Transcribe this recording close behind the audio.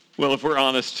Well, if we're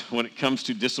honest, when it comes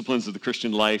to disciplines of the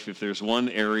Christian life, if there's one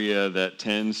area that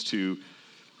tends to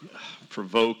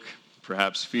provoke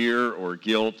perhaps fear or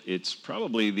guilt, it's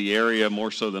probably the area more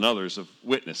so than others of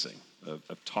witnessing,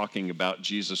 of talking about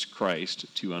Jesus Christ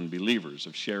to unbelievers,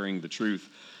 of sharing the truth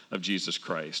of Jesus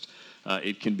Christ.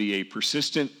 It can be a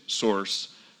persistent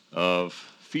source of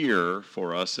fear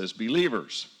for us as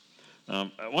believers.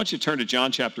 I want you to turn to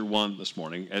John chapter 1 this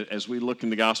morning. As we look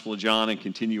in the Gospel of John and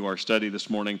continue our study this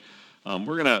morning,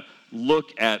 we're going to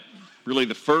look at really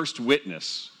the first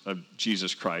witness of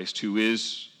Jesus Christ, who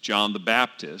is John the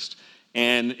Baptist.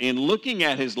 And in looking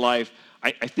at his life,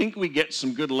 I think we get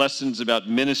some good lessons about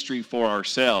ministry for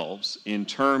ourselves in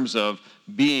terms of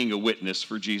being a witness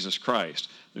for Jesus Christ.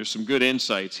 There's some good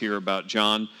insights here about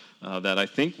John that I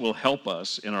think will help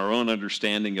us in our own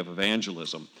understanding of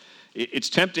evangelism. It's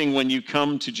tempting when you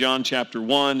come to John chapter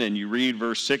 1 and you read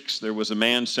verse 6, there was a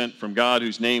man sent from God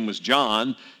whose name was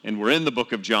John, and we're in the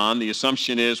book of John. The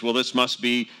assumption is, well, this must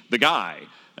be the guy.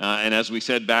 And as we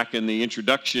said back in the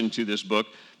introduction to this book,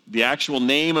 the actual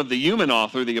name of the human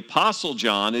author, the Apostle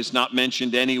John, is not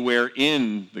mentioned anywhere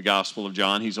in the Gospel of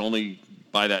John. He's only,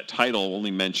 by that title,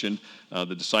 only mentioned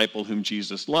the disciple whom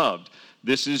Jesus loved.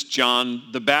 This is John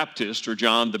the Baptist, or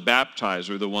John the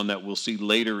Baptizer, the one that we'll see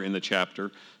later in the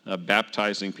chapter,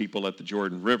 baptizing people at the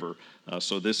Jordan River.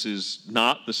 So this is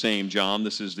not the same John.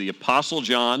 This is the Apostle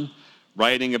John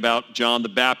writing about John the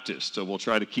Baptist. So I'll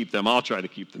try to keep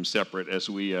them separate as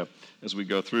we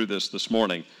go through this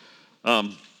morning.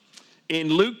 In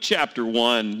Luke chapter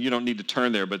 1, you don't need to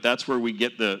turn there, but that's where we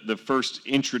get the first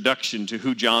introduction to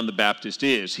who John the Baptist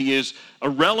is. He is a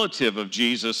relative of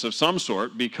Jesus of some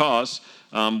sort because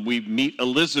we meet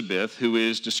Elizabeth, who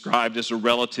is described as a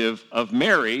relative of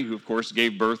Mary, who of course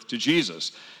gave birth to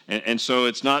Jesus. And so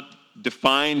it's not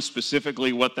defined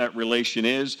specifically what that relation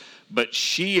is, but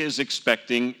she is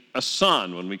expecting a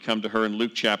son when we come to her in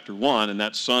Luke chapter 1, and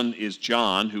that son is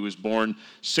John, who is born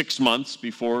 6 months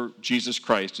before Jesus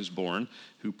Christ is born,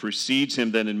 who precedes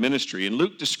him then in ministry. And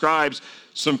Luke describes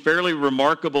some fairly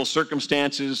remarkable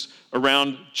circumstances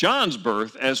around John's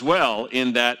birth as well,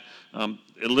 in that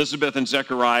Elizabeth and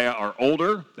Zechariah are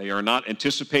older. They are not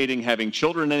anticipating having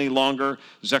children any longer.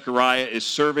 Zechariah is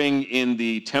serving in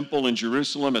the temple in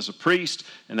Jerusalem as a priest,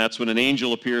 and that's when an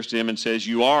angel appears to him and says,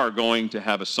 "You are going to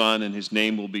have a son, and his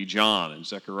name will be John." And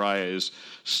Zechariah is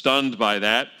stunned by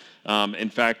that. In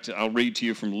fact, I'll read to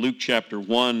you from Luke chapter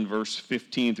 1, verse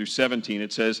 15 through 17.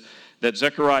 It says that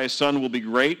Zechariah's son will be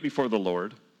great before the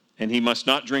Lord, and he must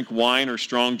not drink wine or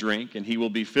strong drink, and he will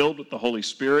be filled with the Holy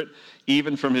Spirit,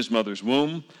 even from his mother's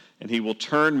womb. And he will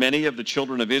turn many of the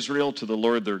children of Israel to the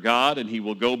Lord their God, and he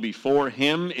will go before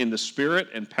him in the spirit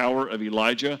and power of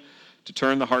Elijah, to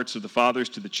turn the hearts of the fathers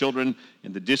to the children,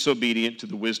 and the disobedient to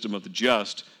the wisdom of the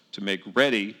just, to make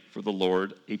ready for the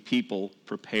Lord a people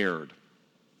prepared.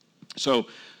 So,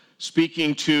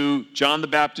 speaking to John the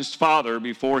Baptist's father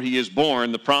before he is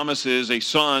born, the promise is a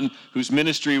son whose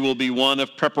ministry will be one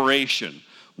of preparation,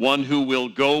 one who will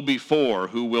go before,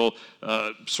 who will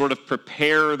sort of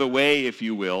prepare the way, if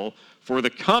you will, for the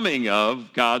coming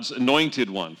of God's anointed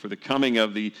one, for the coming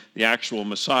of the actual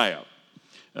Messiah.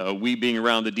 We being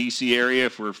around the D.C. area,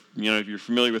 if you're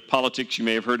familiar with politics, you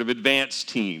may have heard of advance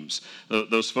teams.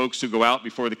 Those folks who go out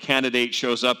before the candidate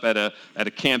shows up at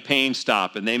a campaign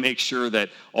stop, and they make sure that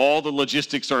all the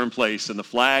logistics are in place, and the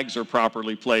flags are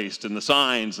properly placed, and the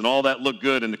signs and all that look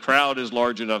good, and the crowd is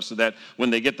large enough so that when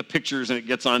they get the pictures and it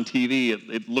gets on TV,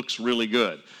 it looks really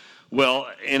good. Well,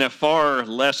 in a far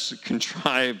less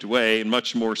contrived way and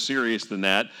much more serious than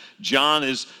that, John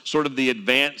is sort of the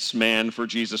advance man for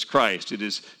Jesus Christ. It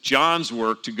is John's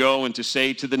work to go and to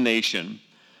say to the nation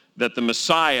that the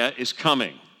Messiah is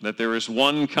coming, that there is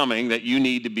one coming that you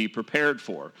need to be prepared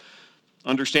for.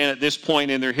 Understand, at this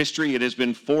point in their history, it has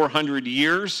been 400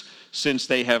 years since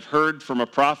they have heard from a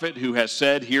prophet who has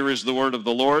said, "Here is the word of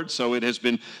the Lord." So it has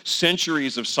been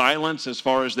centuries of silence as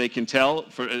far as they can tell,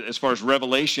 as far as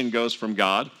revelation goes from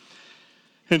God.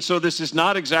 And so this is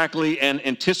not exactly an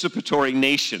anticipatory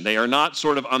nation. They are not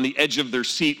sort of on the edge of their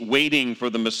seat waiting for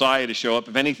the Messiah to show up.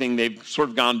 If anything, they've sort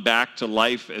of gone back to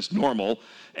life as normal.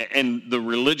 And the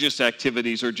religious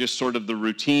activities are just sort of the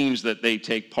routines that they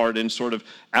take part in, sort of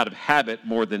out of habit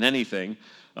more than anything.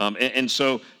 And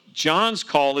so John's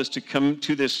call is to come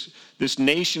to this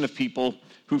nation of people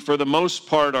who for the most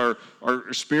part are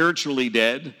spiritually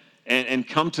dead, and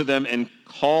come to them and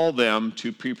call them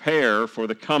to prepare for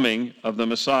the coming of the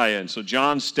Messiah. And so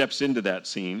John steps into that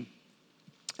scene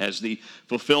as the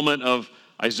fulfillment of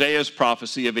Isaiah's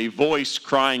prophecy of a voice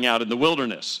crying out in the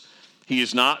wilderness. He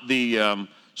is not the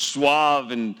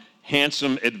suave and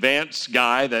handsome advance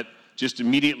guy that just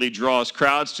immediately draws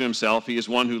crowds to himself. He is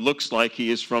one who looks like he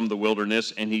is from the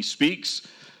wilderness, and he speaks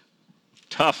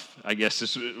tough, I guess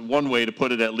is one way to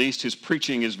put it at least. His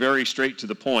preaching is very straight to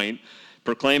the point,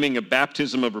 proclaiming a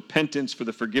baptism of repentance for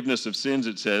the forgiveness of sins,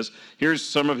 it says. Here's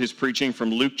some of his preaching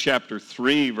from Luke chapter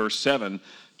 3, verse 7.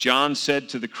 John said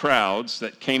to the crowds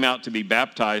that came out to be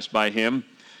baptized by him,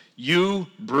 "You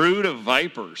brood of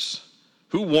vipers,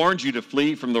 who warned you to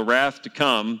flee from the wrath to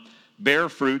come? Bear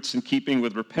fruits in keeping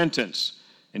with repentance.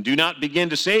 And do not begin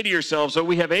to say to yourselves, 'Oh,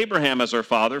 we have Abraham as our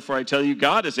father,' for I tell you,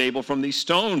 God is able from these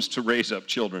stones to raise up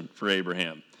children for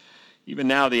Abraham. Even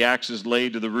now the axe is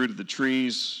laid to the root of the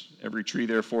trees. Every tree,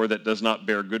 therefore, that does not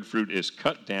bear good fruit is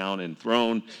cut down and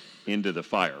thrown into the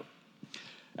fire."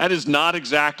 That is not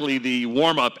exactly the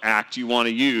warm-up act you want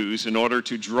to use in order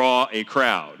to draw a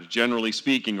crowd, generally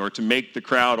speaking, or to make the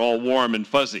crowd all warm and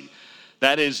fuzzy.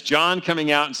 That is John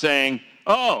coming out and saying,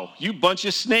 "Oh, you bunch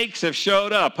of snakes have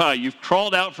showed up, huh? You've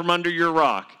crawled out from under your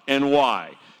rock. And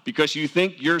why? Because you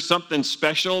think you're something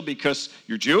special because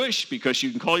you're Jewish? Because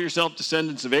you can call yourself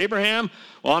descendants of Abraham?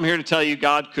 Well, I'm here to tell you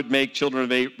God could make children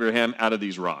of Abraham out of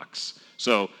these rocks.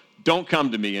 So don't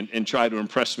come to me and try to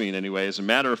impress me in any way." As a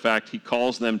matter of fact, he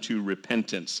calls them to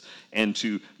repentance and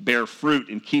to bear fruit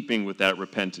in keeping with that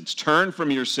repentance. Turn from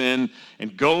your sin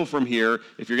and go from here.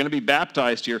 If you're going to be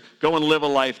baptized here, go and live a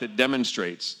life that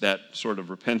demonstrates that sort of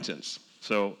repentance.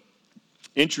 So,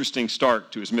 interesting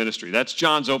start to his ministry. That's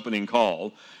John's opening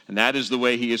call, and that is the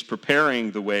way he is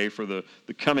preparing the way for the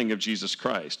coming of Jesus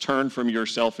Christ. Turn from your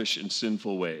selfish and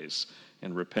sinful ways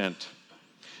and repent.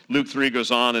 Luke 3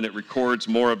 goes on and it records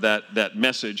more of that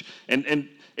message. And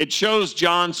it shows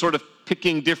John sort of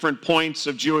picking different points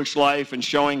of Jewish life and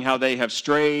showing how they have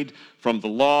strayed from the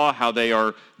law, how they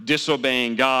are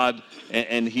disobeying God.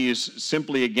 And he is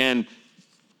simply, again,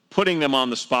 putting them on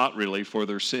the spot, really, for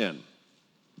their sin.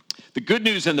 The good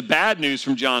news and the bad news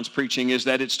from John's preaching is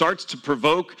that it starts to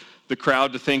provoke the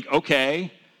crowd to think,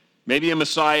 okay, maybe a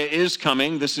Messiah is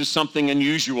coming. This is something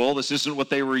unusual. This isn't what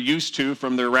they were used to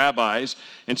from their rabbis.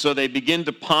 And so they begin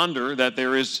to ponder that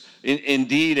there is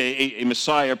indeed a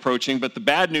Messiah approaching. But the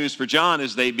bad news for John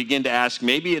is they begin to ask,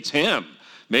 maybe it's him.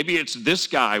 Maybe it's this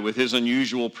guy with his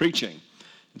unusual preaching.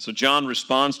 And so John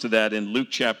responds to that in Luke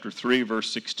chapter 3, verse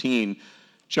 16.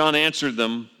 John answered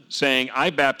them, saying, "I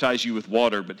baptize you with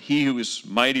water, but he who is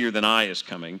mightier than I is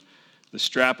coming, the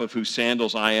strap of whose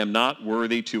sandals I am not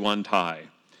worthy to untie.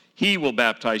 He will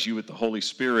baptize you with the Holy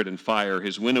Spirit and fire.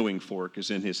 His winnowing fork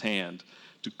is in his hand,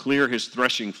 to clear his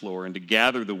threshing floor and to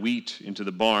gather the wheat into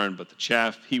the barn, but the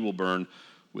chaff he will burn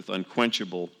with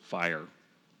unquenchable fire."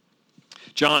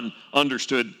 John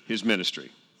understood his ministry.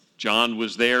 John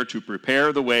was there to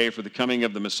prepare the way for the coming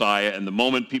of the Messiah, and the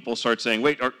moment people start saying,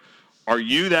 "Wait, are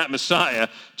you that Messiah?"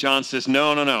 John says,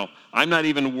 no. I'm not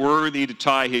even worthy to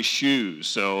tie his shoes,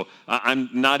 so I'm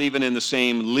not even in the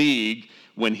same league.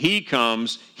 When he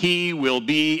comes, he will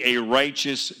be a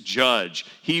righteous judge.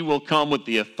 He will come with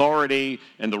the authority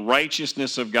and the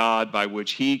righteousness of God by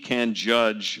which he can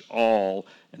judge all.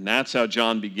 And that's how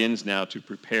John begins now to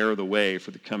prepare the way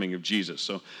for the coming of Jesus.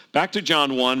 So back to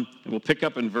John 1, and we'll pick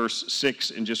up in verse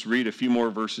 6 and just read a few more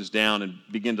verses down and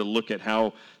begin to look at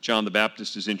how John the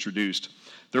Baptist is introduced.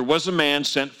 "There was a man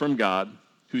sent from God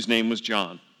whose name was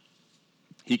John.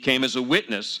 He came as a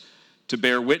witness to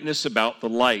bear witness about the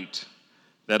light,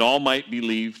 that all might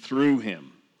believe through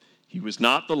him. He was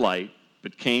not the light,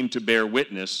 but came to bear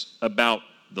witness about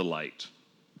the light."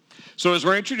 So as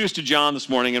we're introduced to John this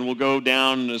morning, and we'll go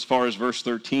down as far as verse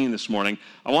 13 this morning,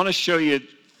 I want to show you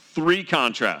three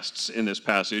contrasts in this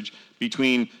passage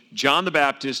between John the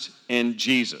Baptist and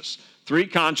Jesus. Three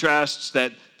contrasts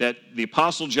that the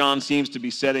Apostle John seems to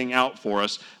be setting out for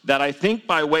us that I think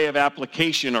by way of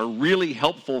application are really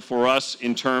helpful for us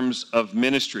in terms of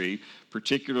ministry,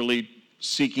 particularly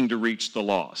seeking to reach the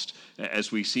lost,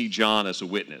 as we see John as a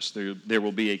witness. There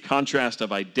will be a contrast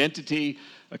of identity,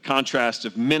 a contrast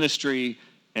of ministry,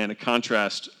 and a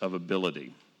contrast of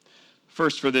ability.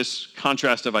 First, for this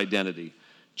contrast of identity,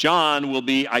 John will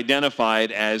be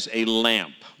identified as a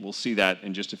lamp. We'll see that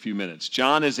in just a few minutes.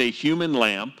 John is a human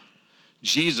lamp.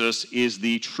 Jesus is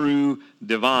the true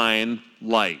divine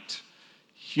light.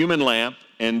 Human lamp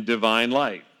and divine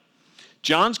light.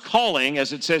 John's calling,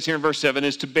 as it says here in verse 7,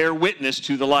 is to bear witness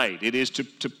to the light. It is to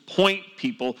point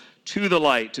people to the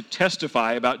light, to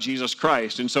testify about Jesus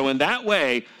Christ. And so in that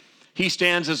way, he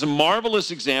stands as a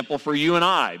marvelous example for you and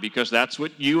I, because that's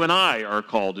what you and I are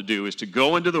called to do, is to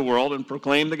go into the world and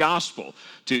proclaim the gospel,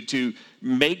 to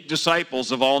make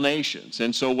disciples of all nations.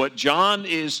 And so what John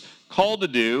is called to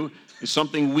do is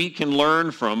something we can learn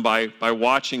from by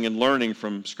watching and learning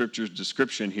from Scripture's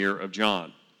description here of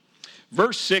John.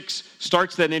 Verse 6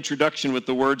 starts that introduction with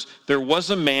the words, "There was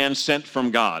a man sent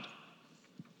from God."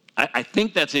 I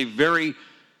think that's a very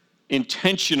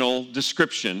intentional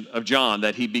description of John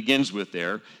that he begins with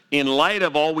there, in light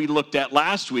of all we looked at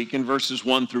last week in verses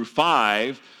 1 through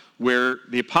 5, where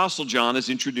the Apostle John is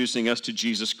introducing us to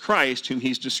Jesus Christ, whom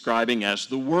he's describing as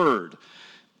the Word.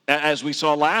 As we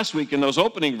saw last week in those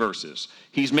opening verses,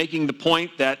 he's making the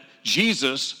point that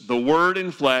Jesus, the Word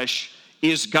in flesh,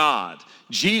 is God.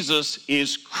 Jesus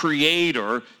is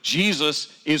creator. Jesus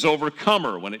is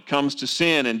overcomer when it comes to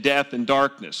sin and death and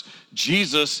darkness.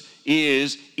 Jesus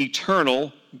is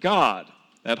eternal God.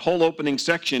 That whole opening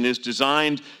section is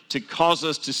designed to cause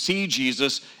us to see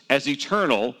Jesus as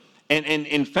eternal and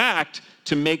in fact,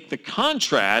 to make the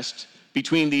contrast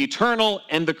between the eternal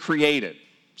and the created.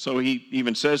 So he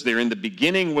even says there, in the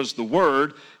beginning was the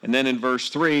Word, and then in verse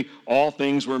 3, all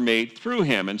things were made through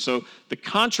him. And so the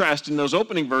contrast in those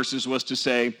opening verses was to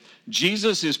say,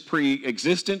 Jesus is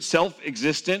pre-existent,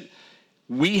 self-existent.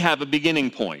 We have a beginning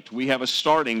point. We have a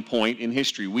starting point in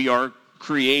history. We are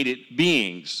created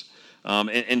beings.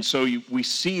 So we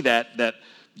see that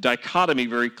dichotomy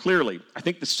very clearly. I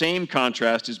think the same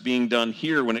contrast is being done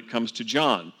here when it comes to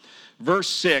John. Verse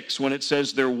 6, when it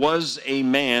says, "There was a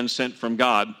man sent from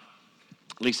God,"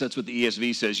 at least that's what the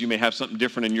ESV says. You may have something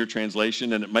different in your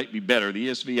translation, and it might be better. The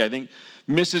ESV, I think,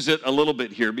 misses it a little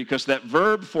bit here, because that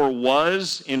verb for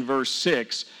 "was" in verse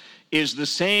 6 is the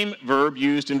same verb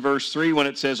used in verse 3 when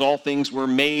it says, "All things were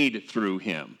made through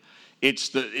him."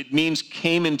 It means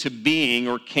came into being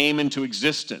or came into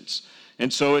existence.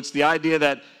 And so it's the idea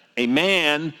that a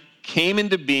man came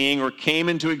into being or came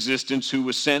into existence who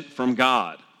was sent from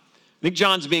God. I think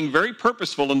John's being very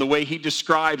purposeful in the way he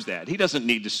describes that. He doesn't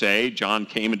need to say John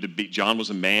was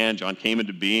a man, John came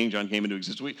into being, John came into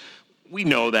existence. We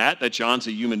know that John's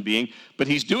a human being, but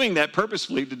he's doing that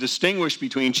purposefully to distinguish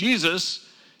between Jesus,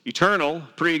 eternal,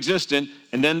 pre-existent,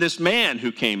 and then this man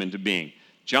who came into being.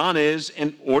 John is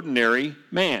an ordinary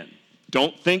man.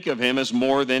 Don't think of him as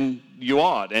more than you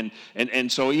ought.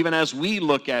 And so even as we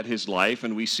look at his life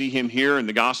and we see him here in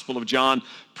the Gospel of John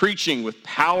preaching with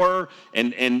power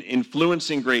and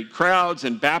influencing great crowds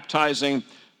and baptizing,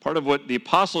 part of what the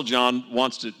Apostle John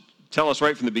wants to tell us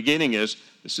right from the beginning is,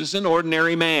 this is an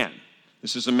ordinary man.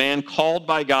 This is a man called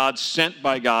by God, sent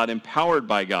by God, empowered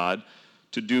by God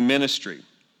to do ministry.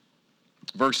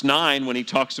 Verse 9, when he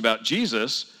talks about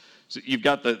Jesus, so you've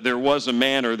got there was a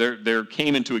man, or there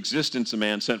came into existence a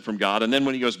man sent from God. And then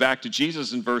when he goes back to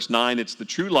Jesus in verse 9, it's the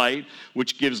true light,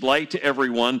 which gives light to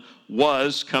everyone,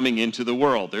 was coming into the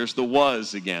world. There's the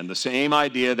 "was" again, the same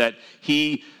idea that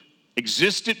he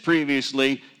existed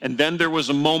previously, and then there was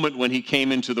a moment when he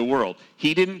came into the world.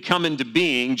 He didn't come into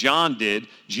being, John did.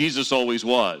 Jesus always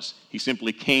was. He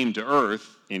simply came to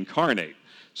earth incarnate.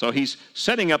 So he's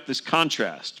setting up this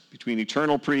contrast between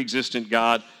eternal pre-existent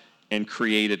God and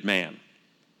created man.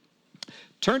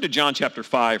 Turn to John chapter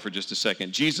 5 for just a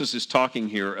second. Jesus is talking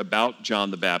here about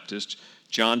John the Baptist.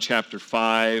 John chapter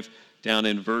 5, down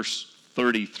in verse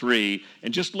 33.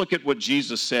 And just look at what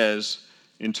Jesus says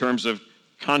in terms of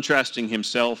contrasting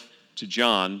himself to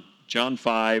John. John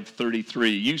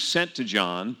 5:33. "You sent to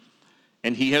John,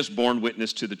 and he has borne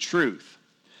witness to the truth.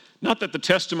 Not that the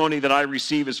testimony that I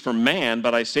receive is from man,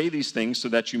 but I say these things so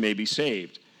that you may be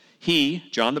saved. He,"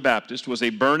 John the Baptist, "was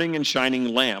a burning and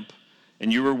shining lamp,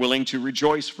 and you were willing to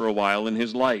rejoice for a while in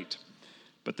his light.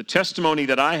 But the testimony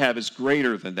that I have is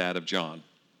greater than that of John.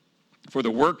 For the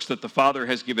works that the Father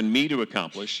has given me to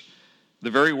accomplish,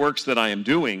 the very works that I am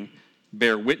doing,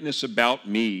 bear witness about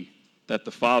me that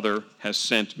the Father has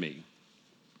sent me."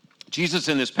 Jesus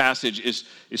in this passage is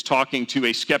talking to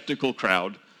a skeptical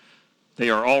crowd. They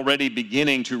are already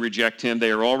beginning to reject him.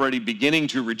 They are already beginning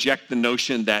to reject the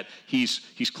notion that he's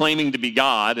claiming to be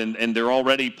God, and they're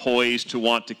already poised to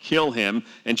want to kill him.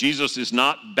 And Jesus is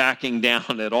not backing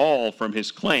down at all from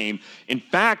his claim. In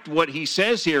fact, what he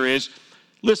says here is,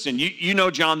 listen, you know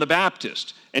John the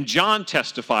Baptist, and John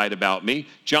testified about me.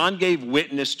 John gave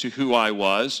witness to who I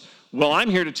was. Well, I'm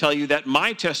here to tell you that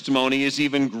my testimony is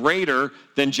even greater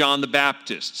than John the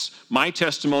Baptist's. My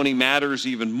testimony matters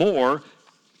even more,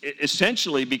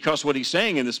 essentially because what he's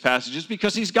saying in this passage is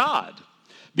because he's God.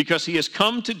 Because he has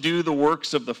come to do the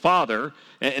works of the Father,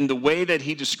 and the way that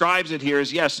he describes it here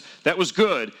is, yes, that was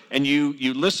good, and you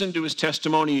listened to his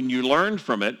testimony and you learned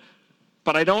from it,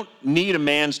 but I don't need a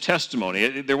man's testimony.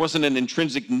 There wasn't an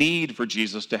intrinsic need for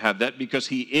Jesus to have that because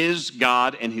he is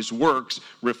God and his works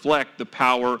reflect the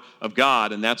power of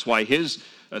God, and that's why his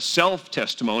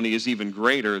self-testimony is even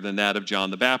greater than that of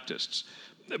John the Baptist's.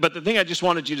 But the thing I just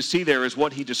wanted you to see there is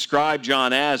what he described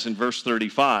John as in verse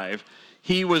 35.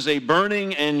 He was a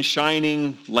burning and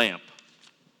shining lamp.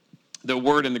 The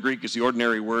word in the Greek is the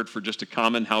ordinary word for just a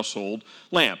common household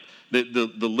lamp. The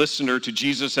listener to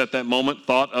Jesus at that moment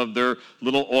thought of their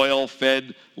little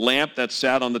oil-fed lamp that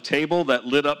sat on the table that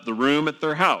lit up the room at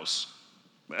their house.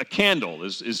 A candle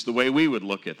is the way we would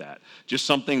look at that. Just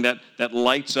something that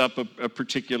lights up a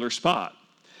particular spot.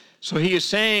 So he is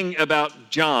saying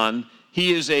about John,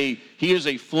 he is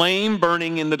a flame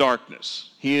burning in the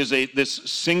darkness. He is this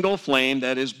single flame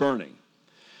that is burning.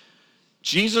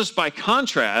 Jesus, by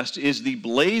contrast, is the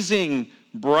blazing,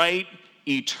 bright,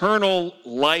 eternal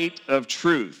light of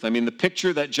truth. I mean, the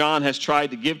picture that John has tried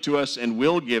to give to us and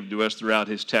will give to us throughout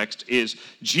his text is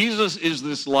Jesus is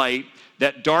this light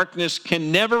that darkness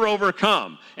can never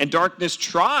overcome. And darkness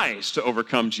tries to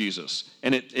overcome Jesus,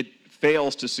 and it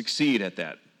fails to succeed at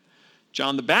that.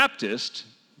 John the Baptist,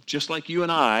 just like you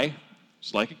and I,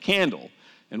 is like a candle.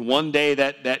 And one day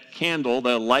that candle,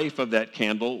 the life of that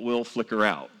candle, will flicker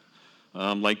out.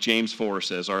 Like James 4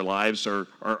 says, our lives are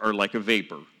like a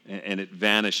vapor, and it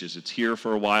vanishes. It's here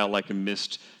for a while like a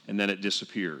mist, and then it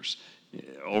disappears.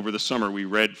 Over the summer, we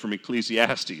read from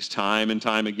Ecclesiastes time and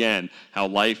time again how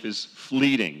life is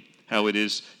fleeting, how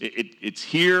it's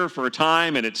here for a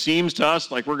time, and it seems to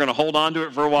us like we're going to hold on to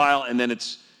it for a while, and then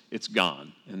it's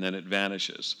gone, and then it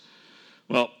vanishes.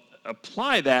 Well,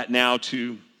 apply that now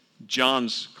to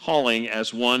John's calling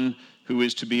as one who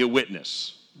is to be a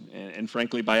witness. And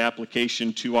frankly, by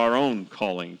application to our own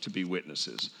calling to be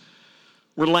witnesses.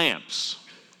 We're lamps.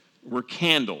 We're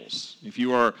candles. If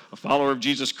you are a follower of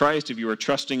Jesus Christ, if you are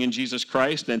trusting in Jesus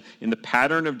Christ, then in the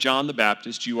pattern of John the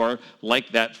Baptist, you are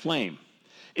like that flame.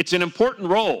 It's an important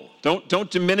role.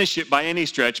 Don't diminish it by any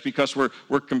stretch because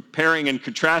we're comparing and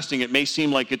contrasting. It may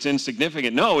seem like it's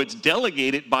insignificant. No, it's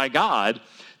delegated by God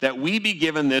that we be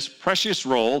given this precious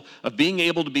role of being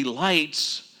able to be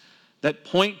lights that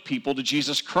point people to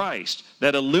Jesus Christ,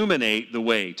 that illuminate the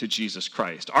way to Jesus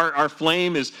Christ. Our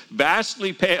flame is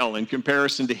vastly pale in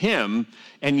comparison to him,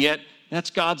 and yet that's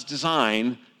God's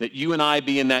design, that you and I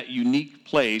be in that unique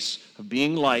place of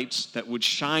being lights that would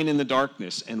shine in the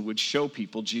darkness and would show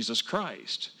people Jesus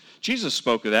Christ. Jesus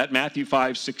spoke of that, Matthew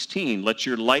 5:16, let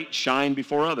your light shine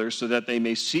before others so that they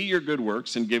may see your good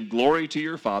works and give glory to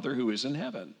your Father who is in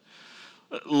heaven.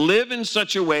 Live in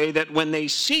such a way that when they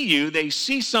see you, they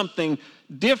see something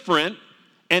different,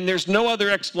 and there's no other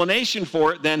explanation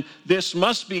for it than this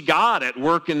must be God at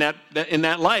work in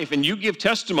that life. And you give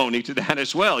testimony to that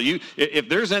as well. If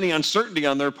there's any uncertainty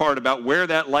on their part about where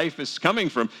that life is coming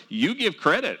from, you give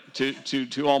credit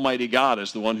to Almighty God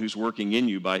as the one who's working in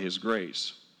you by his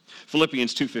grace.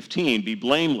 Philippians 2:15, be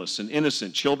blameless and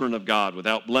innocent, children of God,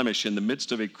 without blemish, in the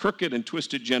midst of a crooked and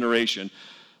twisted generation,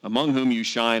 among whom you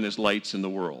shine as lights in the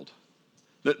world.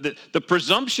 The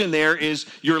presumption there is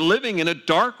you're living in a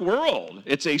dark world.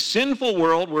 It's a sinful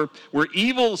world where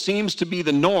evil seems to be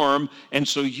the norm, and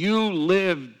so you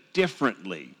live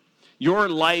differently. Your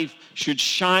life should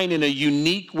shine in a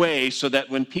unique way so that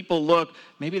when people look,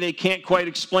 maybe they can't quite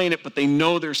explain it, but they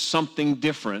know there's something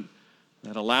different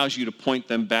that allows you to point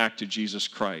them back to Jesus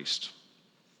Christ.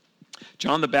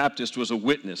 John the Baptist was a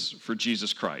witness for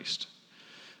Jesus Christ,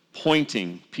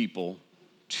 pointing people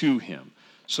to him.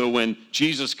 So when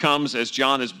Jesus comes, as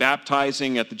John is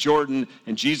baptizing at the Jordan,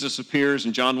 and Jesus appears,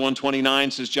 and John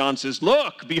 1:29 says, John says,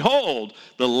 look, behold,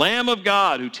 the Lamb of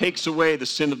God who takes away the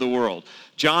sin of the world.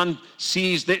 John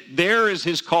sees that there is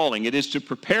his calling. It is to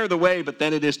prepare the way, but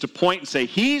then it is to point and say,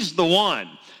 he's the one.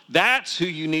 That's who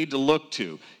you need to look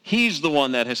to. He's the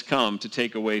one that has come to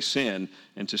take away sin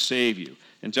and to save you.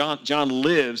 And John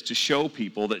lives to show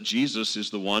people that Jesus is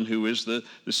the one who is the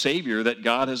Savior that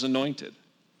God has anointed.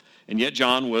 And yet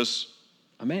John was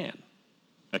a man,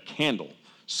 a candle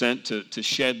sent to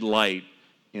shed light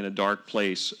in a dark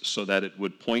place so that it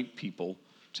would point people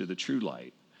to the true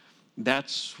light.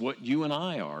 That's what you and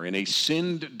I are. In a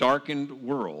sin-darkened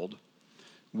world,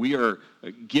 we are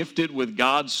gifted with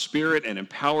God's Spirit and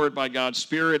empowered by God's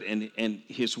Spirit and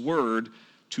his Word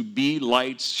to be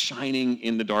lights shining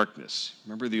in the darkness.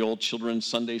 Remember the old children's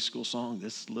Sunday school song,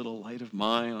 this little light of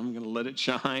mine, I'm going to let it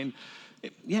shine.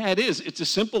 Yeah, it is. It's a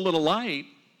simple little light,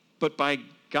 but by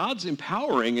God's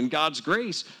empowering and God's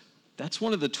grace, that's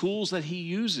one of the tools that he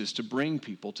uses to bring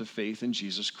people to faith in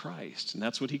Jesus Christ. And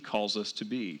that's what he calls us to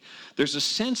be. There's a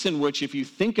sense in which, if you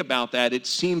think about that, it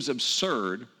seems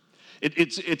absurd.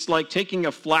 It's like taking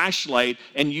a flashlight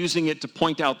and using it to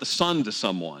point out the sun to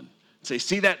someone. Say,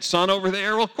 see that sun over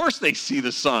there? Well, of course they see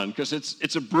the sun because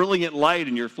it's a brilliant light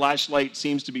and your flashlight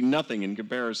seems to be nothing in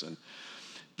comparison.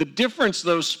 The difference,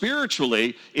 though,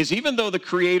 spiritually, is even though the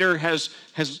Creator has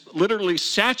literally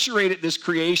saturated this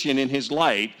creation in his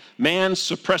light, man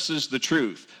suppresses the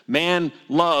truth. Man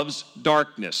loves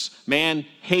darkness. Man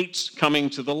hates coming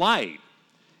to the light.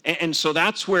 And so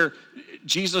that's where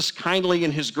Jesus kindly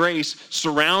in his grace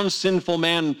surrounds sinful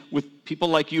man with people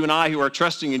like you and I who are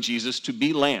trusting in Jesus to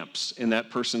be lamps in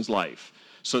that person's life,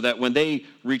 so that when they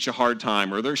reach a hard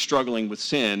time or they're struggling with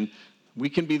sin, we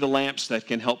can be the lamps that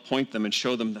can help point them and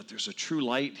show them that there's a true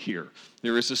light here.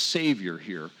 There is a Savior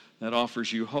here that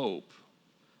offers you hope.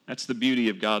 That's the beauty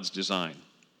of God's design.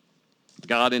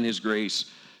 God in his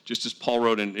grace, just as Paul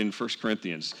wrote in 1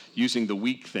 Corinthians, using the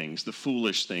weak things, the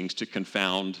foolish things to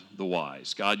confound the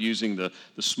wise. God using the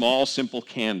small, simple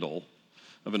candle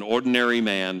of an ordinary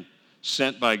man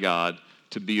sent by God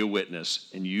to be a witness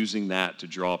and using that to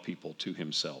draw people to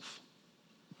himself.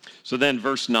 So then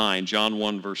verse 9, John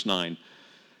 1, verse 9.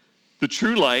 The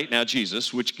true light, now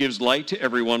Jesus, which gives light to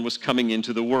everyone, was coming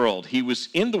into the world. He was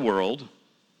in the world,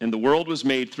 and the world was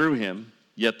made through him,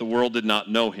 yet the world did not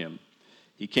know him.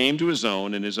 He came to his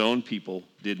own, and his own people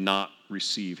did not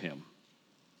receive him.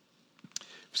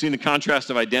 We've seen the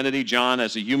contrast of identity, John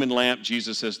as a human lamp,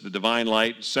 Jesus as the divine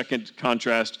light. Second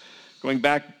contrast, going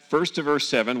back first to verse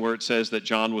 7, where it says that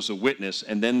John was a witness,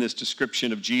 and then this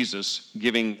description of Jesus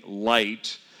giving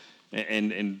light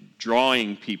and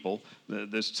drawing people.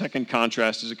 The second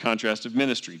contrast is a contrast of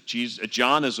ministry.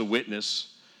 John is a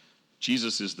witness.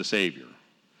 Jesus is the Savior.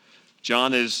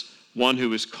 John is one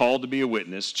who is called to be a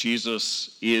witness.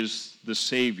 Jesus is the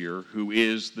Savior who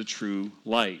is the true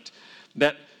light.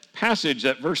 That passage,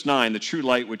 that verse 9, the true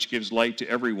light which gives light to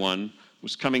everyone,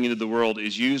 was coming into the world,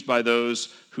 is used by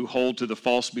those who hold to the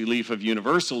false belief of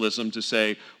universalism to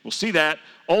say, well, see that?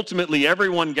 Ultimately,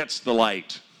 everyone gets the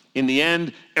light. In the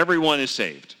end, everyone is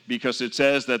saved because it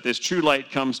says that this true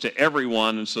light comes to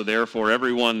everyone, and so therefore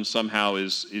everyone somehow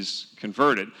is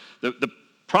converted. The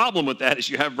problem with that is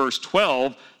you have verse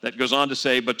 12 that goes on to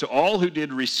say, but to all who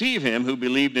did receive him, who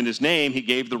believed in his name, he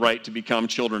gave the right to become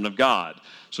children of God.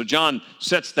 So John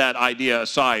sets that idea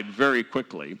aside very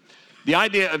quickly. The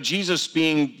idea of Jesus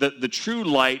being the true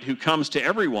light who comes to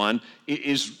everyone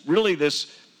is really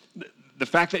the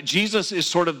fact that Jesus is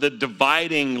sort of the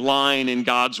dividing line in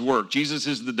God's work. Jesus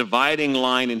is the dividing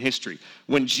line in history.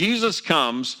 When Jesus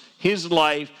comes, his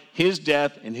life, his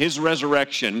death, and his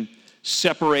resurrection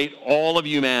separate all of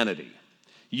humanity.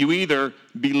 You either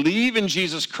believe in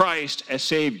Jesus Christ as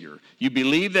Savior, you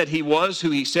believe that he was who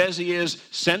he says he is,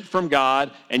 sent from God,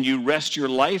 and you rest your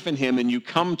life in him and you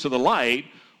come to the light,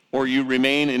 or you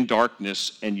remain in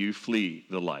darkness and you flee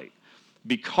the light.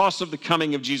 Because of the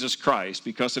coming of Jesus Christ,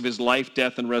 because of his life,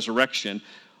 death, and resurrection,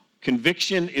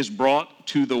 conviction is brought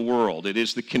to the world. It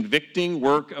is the convicting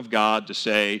work of God to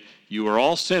say, you are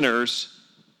all sinners.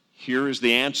 Here is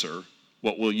the answer.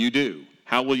 What will you do?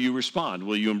 How will you respond?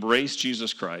 Will you embrace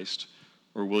Jesus Christ,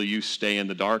 or will you stay in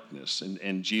the darkness?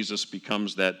 And Jesus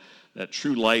becomes that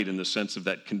true light in the sense of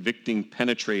that convicting,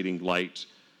 penetrating light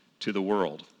to the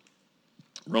world.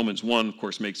 Romans 1, of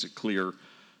course, makes it clear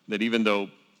that even though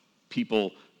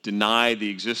people deny the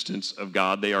existence of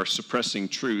God, they are suppressing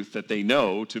truth that they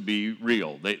know to be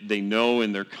real. They know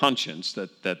in their conscience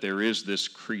that there is this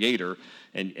creator,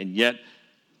 and yet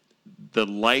the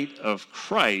light of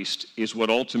Christ is what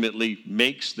ultimately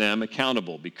makes them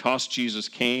accountable. Because Jesus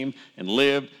came and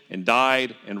lived and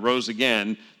died and rose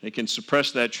again, they can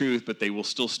suppress that truth, but they will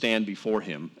still stand before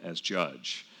him as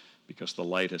judge because the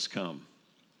light has come.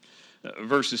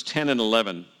 Verses 10 and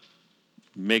 11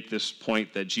 make this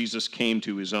point that Jesus came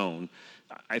to his own.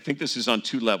 I think this is on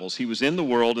two levels. He was in the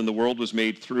world, and the world was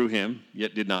made through him,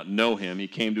 yet did not know him. He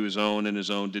came to his own, and his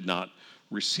own did not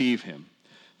receive him.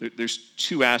 There's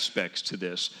two aspects to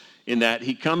this, in that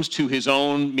he comes to his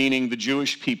own, meaning the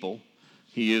Jewish people.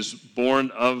 He is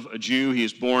born of a Jew. He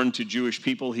is born to Jewish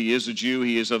people. He is a Jew.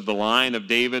 He is of the line of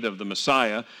David, of the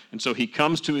Messiah. And so he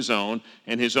comes to his own,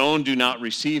 and his own do not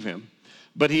receive him.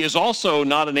 But he is also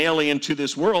not an alien to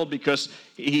this world, because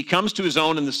he comes to his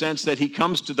own in the sense that he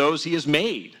comes to those he has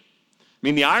made. I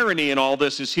mean, the irony in all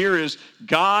this is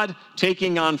God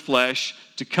taking on flesh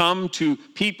to come to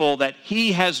people that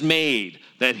he has made,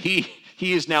 that he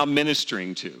is now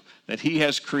ministering to, that he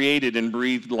has created and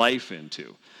breathed life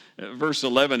into. Verse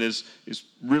 11 is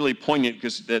really poignant,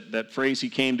 because that phrase, he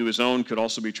came to his own, could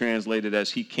also be translated as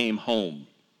he came home.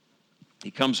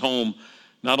 He comes home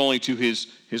not only to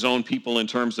his own people in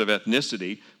terms of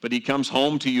ethnicity, but he comes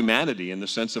home to humanity in the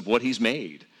sense of what he's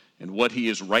made and what he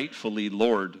is rightfully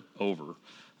Lord over,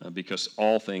 because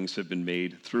all things have been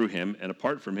made through him, and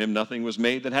apart from him, nothing was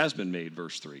made that has been made,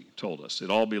 verse 3 told us. It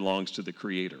all belongs to the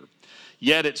Creator.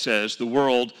 Yet it says the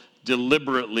world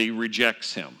deliberately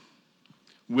rejects him,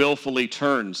 willfully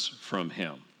turns from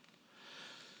him.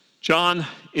 John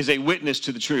is a witness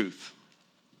to the truth.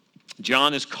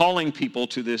 John is calling people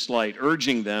to this light,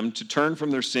 urging them to turn from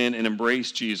their sin and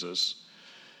embrace Jesus.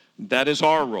 That is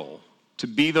our role, to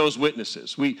be those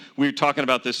witnesses. We were talking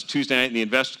about this Tuesday night in the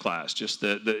Invest class, just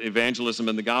the evangelism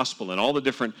and the gospel and all the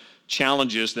different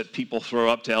challenges that people throw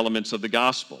up to elements of the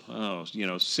gospel.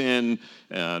 Sin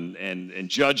and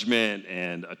judgment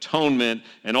and atonement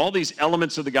and all these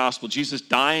elements of the gospel, Jesus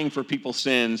dying for people's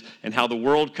sins, and how the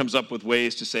world comes up with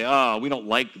ways to say, we don't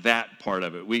like that part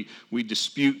of it. We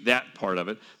dispute that part of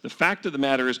it. The fact of the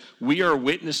matter is, we are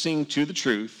witnessing to the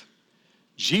truth.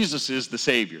 Jesus is the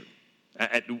Savior.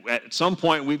 At some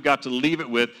point, we've got to leave it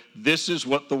with, this is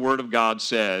what the Word of God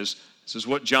says. This is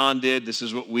what John did. This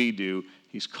is what we do.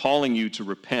 He's calling you to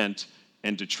repent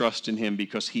and to trust in him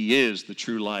because he is the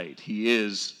true light. He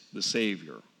is the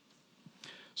Savior.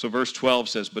 So verse 12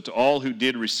 says, but to all who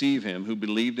did receive him, who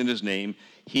believed in his name,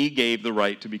 he gave the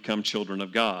right to become children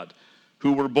of God,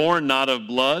 who were born not of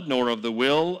blood, nor of the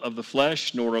will of the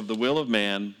flesh, nor of the will of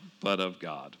man, but of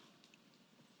God.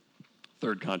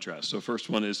 Third contrast. So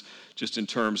first one is just in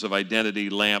terms of identity,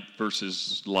 lamp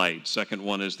versus light. Second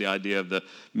one is the idea of the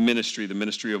ministry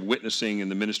of witnessing and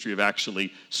the ministry of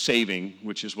actually saving,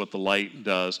 which is what the light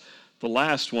does. The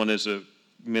last one is a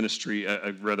ministry,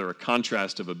 rather a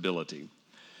contrast of ability.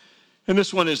 And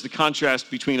this one is the contrast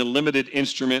between a limited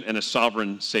instrument and a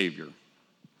sovereign Savior.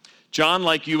 John,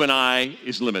 like you and I,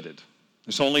 is limited.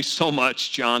 There's only so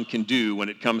much John can do when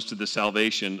it comes to the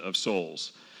salvation of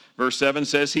souls. Verse 7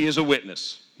 says he is a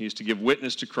witness. He is to give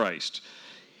witness to Christ.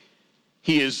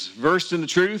 He is versed in the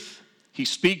truth. He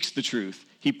speaks the truth.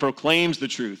 He proclaims the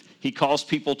truth. He calls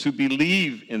people to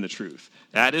believe in the truth.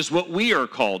 That is what we are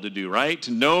called to do, right?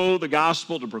 To know the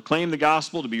gospel, to proclaim the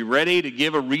gospel, to be ready to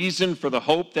give a reason for the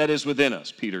hope that is within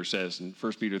us, Peter says in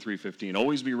 1 Peter 3:15.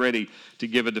 Always be ready to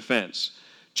give a defense.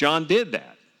 John did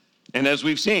that. And as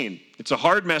we've seen, it's a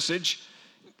hard message.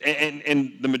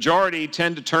 And the majority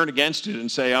tend to turn against it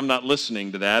and say, I'm not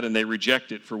listening to that, and they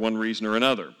reject it for one reason or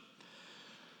another.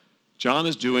 John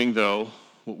is doing, though,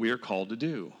 what we are called to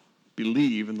do.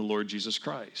 Believe in the Lord Jesus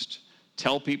Christ.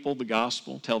 Tell people the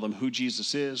gospel. Tell them who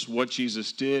Jesus is, what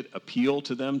Jesus did. Appeal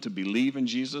to them to believe in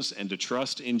Jesus and to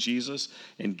trust in Jesus,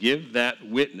 and give that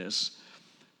witness,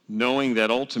 knowing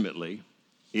that ultimately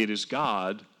it is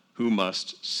God who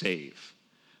must save.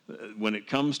 When it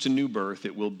comes to new birth,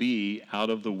 it will be out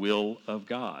of the will of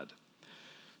God.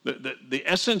 The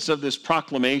essence of this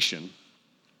proclamation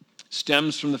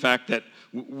stems from the fact that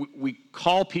we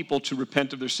call people to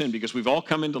repent of their sin, because we've all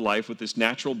come into life with this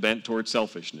natural bent toward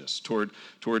selfishness, toward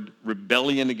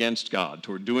rebellion against God,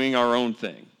 toward doing our own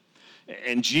thing.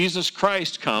 And Jesus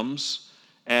Christ comes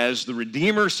as the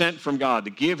Redeemer sent from God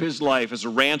to give his life as a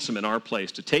ransom in our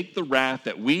place, to take the wrath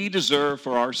that we deserve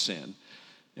for our sin,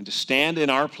 and to stand in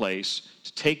our place,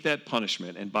 to take that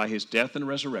punishment, and by his death and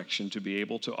resurrection to be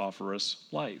able to offer us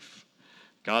life.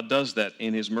 God does that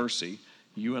in his mercy.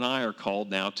 You and I are called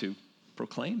now to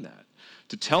proclaim that,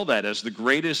 to tell that as the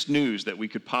greatest news that we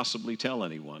could possibly tell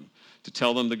anyone, to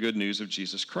tell them the good news of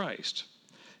Jesus Christ,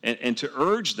 and to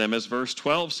urge them, as verse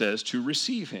 12 says, to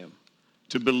receive him,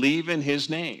 to believe in his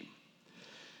name.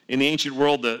 In the ancient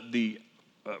world, the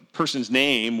person's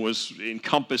name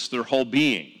encompassed their whole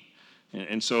being.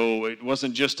 And so it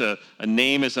wasn't just a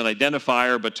name as an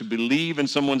identifier, but to believe in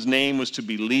someone's name was to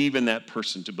believe in that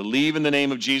person. To believe in the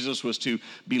name of Jesus was to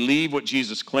believe what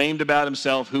Jesus claimed about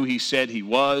himself, who he said he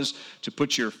was, to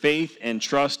put your faith and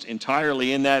trust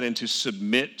entirely in that, and to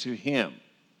submit to him.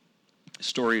 A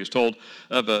story is told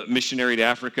of a missionary to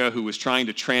Africa who was trying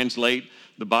to translate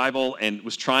the Bible and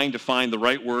was trying to find the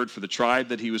right word for the tribe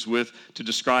that he was with to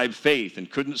describe faith, and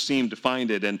couldn't seem to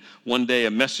find it. And one day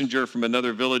a messenger from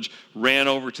another village ran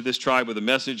over to this tribe with a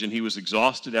message, and he was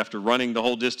exhausted after running the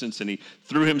whole distance, and he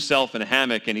threw himself in a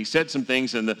hammock, and he said some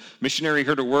things, and the missionary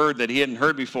heard a word that he hadn't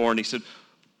heard before, and he said,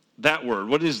 that word,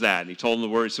 what is that? And he told him the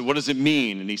word. He said, what does it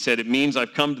mean? And he said, it means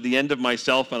I've come to the end of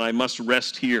myself and I must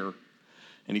rest here.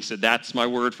 And he said, that's my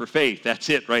word for faith. That's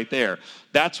it right there.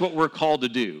 That's what we're called to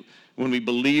do when we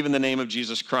believe in the name of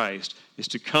Jesus Christ, is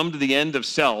to come to the end of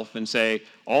self and say,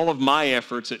 all of my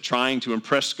efforts at trying to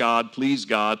impress God, please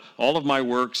God, all of my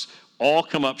works, all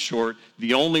come up short.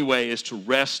 The only way is to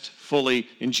rest fully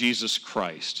in Jesus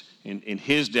Christ, in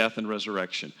his death and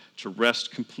resurrection, to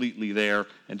rest completely there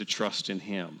and to trust in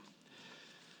him.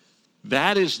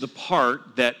 That is the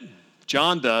part that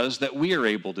John does that we are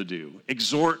able to do.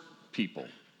 Exhort people,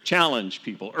 challenge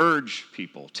people, urge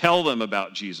people, tell them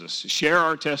about Jesus, share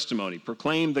our testimony,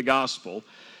 proclaim the gospel,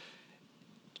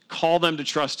 call them to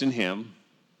trust in him,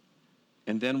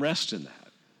 and then rest in that.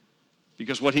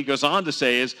 Because what he goes on to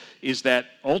say is that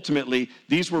ultimately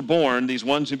these were born, these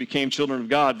ones who became children of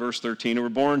God, verse 13, who were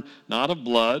born not of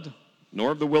blood,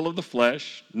 nor of the will of the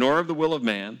flesh, nor of the will of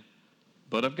man,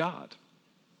 but of God.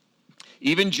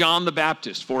 Even John the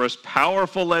Baptist, for as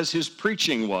powerful as his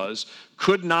preaching was,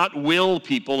 could not will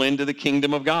people into the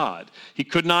kingdom of God. He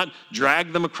could not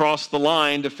drag them across the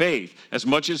line to faith as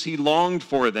much as he longed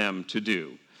for them to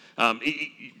do.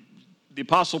 The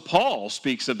Apostle Paul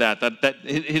speaks of that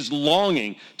his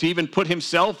longing to even put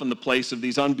himself in the place of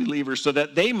these unbelievers so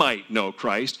that they might know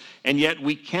Christ, and yet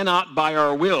we cannot by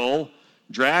our will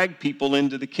drag people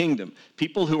into the kingdom.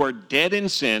 People who are dead in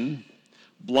sin,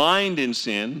 blind in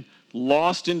sin,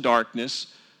 lost in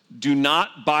darkness, do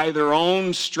not by their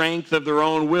own strength of their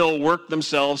own will work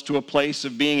themselves to a place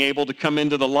of being able to come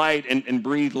into the light and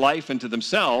breathe life into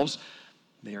themselves.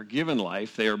 They are given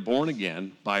life. They are born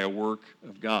again by a work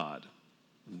of God.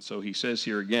 And so he says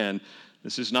here again,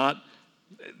 there's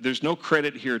no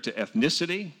credit here to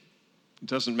ethnicity. It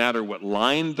doesn't matter what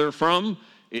line they're from.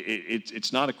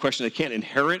 It's not a question. They can't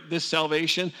inherit this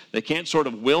salvation. They can't sort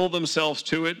of will themselves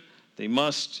to it. They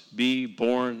must be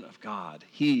born of God.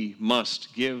 He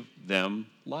must give them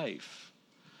life.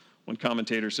 One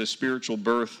commentator says spiritual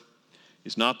birth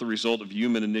is not the result of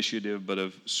human initiative, but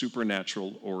of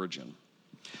supernatural origin.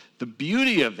 The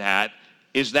beauty of that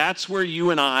is that's where you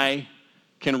and I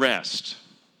can rest.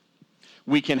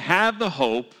 We can have the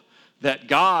hope that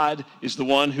God is the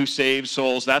one who saves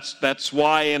souls. That's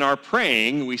why in our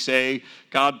praying we say,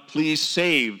 God, please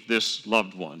save this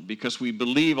loved one, because we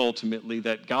believe ultimately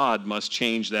that God must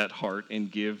change that heart and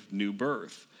give new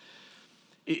birth.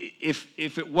 If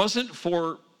it wasn't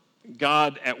for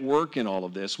God at work in all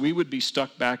of this, we would be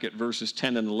stuck back at verses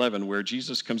 10 and 11, where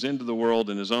Jesus comes into the world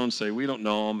and his own say, we don't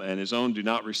know him, and his own do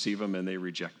not receive him, and they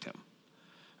reject him.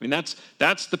 I mean,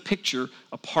 that's the picture.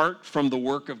 Apart from the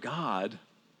work of God,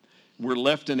 we're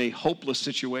left in a hopeless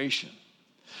situation.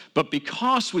 But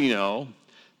because we know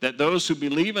that those who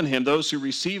believe in him, those who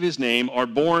receive his name, are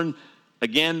born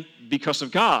again because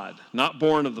of God, not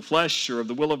born of the flesh or of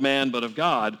the will of man, but of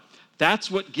God, that's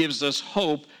what gives us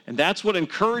hope, and that's what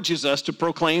encourages us to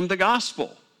proclaim the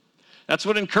gospel. That's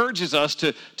what encourages us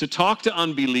to talk to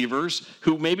unbelievers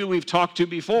who maybe we've talked to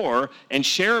before and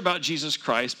share about Jesus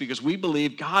Christ, because we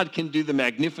believe God can do the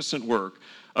magnificent work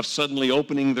of suddenly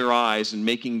opening their eyes and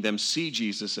making them see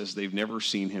Jesus as they've never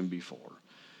seen him before.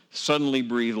 Suddenly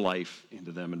breathe life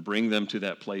into them and bring them to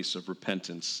that place of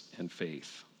repentance and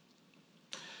faith.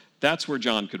 That's where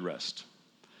John could rest.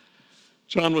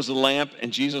 John was the lamp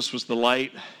and Jesus was the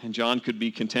light, and John could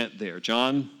be content there.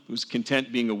 John was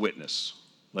content being a witness,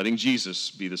 letting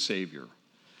Jesus be the Savior.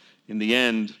 In the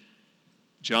end,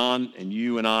 John and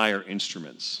you and I are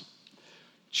instruments,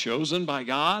 chosen by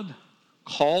God,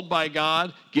 called by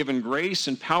God, given grace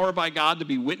and power by God to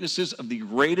be witnesses of the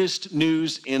greatest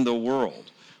news in the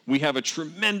world. We have a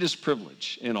tremendous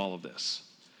privilege in all of this.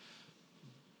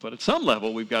 But at some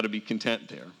level, we've got to be content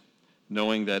there,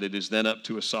 knowing that it is then up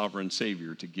to a sovereign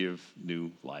Savior to give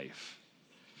new life.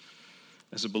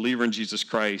 As a believer in Jesus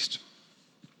Christ,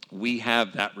 we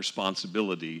have that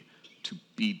responsibility to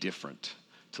be different,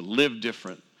 to live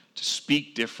different, to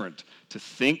speak different, to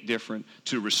think different,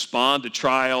 to respond to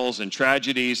trials and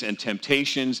tragedies and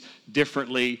temptations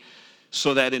differently,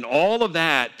 so that in all of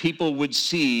that, people would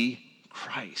see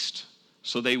Christ.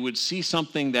 So they would see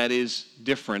something that is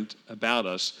different about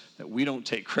us that we don't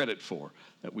take credit for,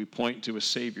 that we point to a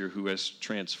Savior who has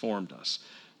transformed us.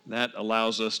 That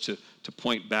allows us to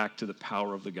point back to the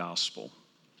power of the gospel.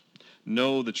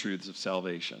 Know the truths of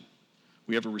salvation.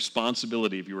 We have a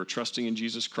responsibility, if you are trusting in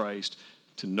Jesus Christ,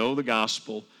 to know the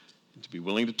gospel and to be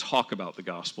willing to talk about the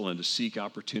gospel and to seek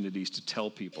opportunities to tell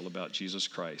people about Jesus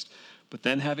Christ. But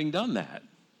then, having done that,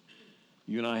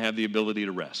 you and I have the ability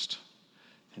to rest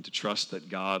and to trust that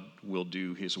God will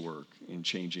do his work in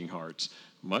changing hearts,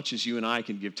 much as you and I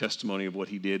can give testimony of what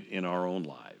he did in our own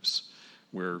lives,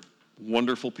 where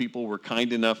wonderful people were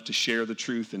kind enough to share the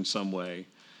truth in some way,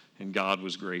 and God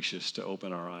was gracious to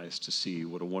open our eyes to see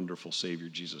what a wonderful Savior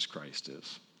Jesus Christ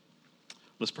is.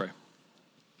 Let's pray.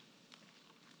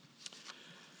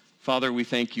 Father, we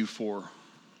thank you for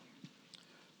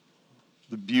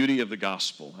the beauty of the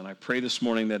gospel. And I pray this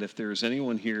morning that if there is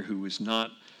anyone here who is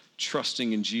not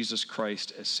trusting in Jesus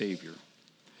Christ as Savior,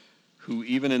 who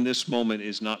even in this moment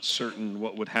is not certain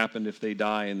what would happen if they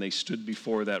die and they stood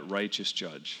before that righteous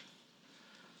judge,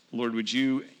 Lord, would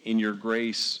you, in your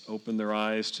grace, open their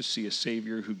eyes to see a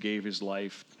Savior who gave his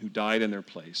life, who died in their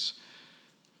place.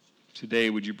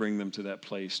 Today, would you bring them to that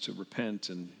place to repent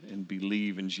and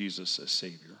believe in Jesus as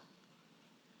Savior?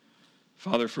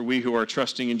 Father, for we who are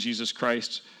trusting in Jesus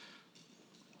Christ,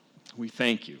 we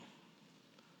thank you.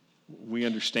 We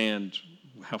understand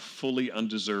how fully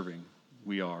undeserving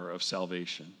we are of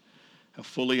salvation, how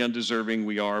fully undeserving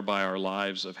we are by our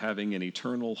lives of having an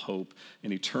eternal hope,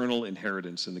 an eternal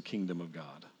inheritance in the kingdom of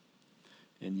God.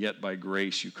 And yet by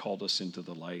grace you called us into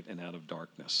the light and out of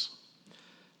darkness.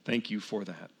 Thank you for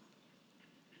that.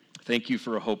 Thank you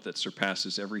for a hope that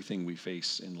surpasses everything we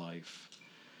face in life.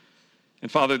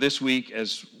 And Father, this week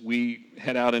as we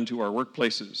head out into our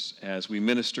workplaces, as we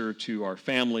minister to our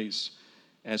families,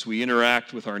 as we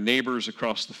interact with our neighbors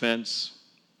across the fence,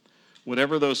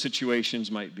 whatever those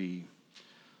situations might be,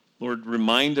 Lord,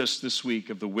 remind us this week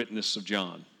of the witness of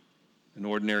John, an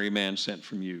ordinary man sent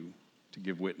from you to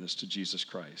give witness to Jesus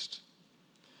Christ.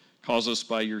 Cause us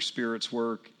by your Spirit's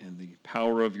work and the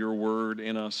power of your word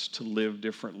in us to live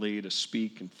differently, to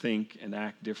speak and think and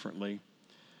act differently.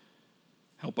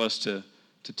 Help us to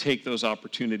take those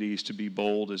opportunities to be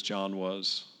bold as John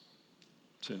was,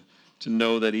 to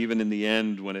know that even in the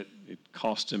end when it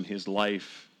cost him his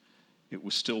life, it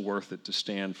was still worth it to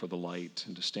stand for the light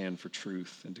and to stand for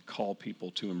truth and to call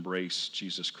people to embrace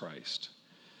Jesus Christ.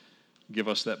 Give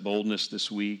us that boldness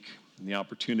this week and the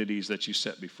opportunities that you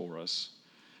set before us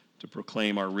to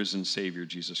proclaim our risen Savior,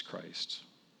 Jesus Christ,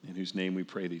 in whose name we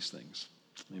pray these things.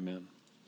 Amen.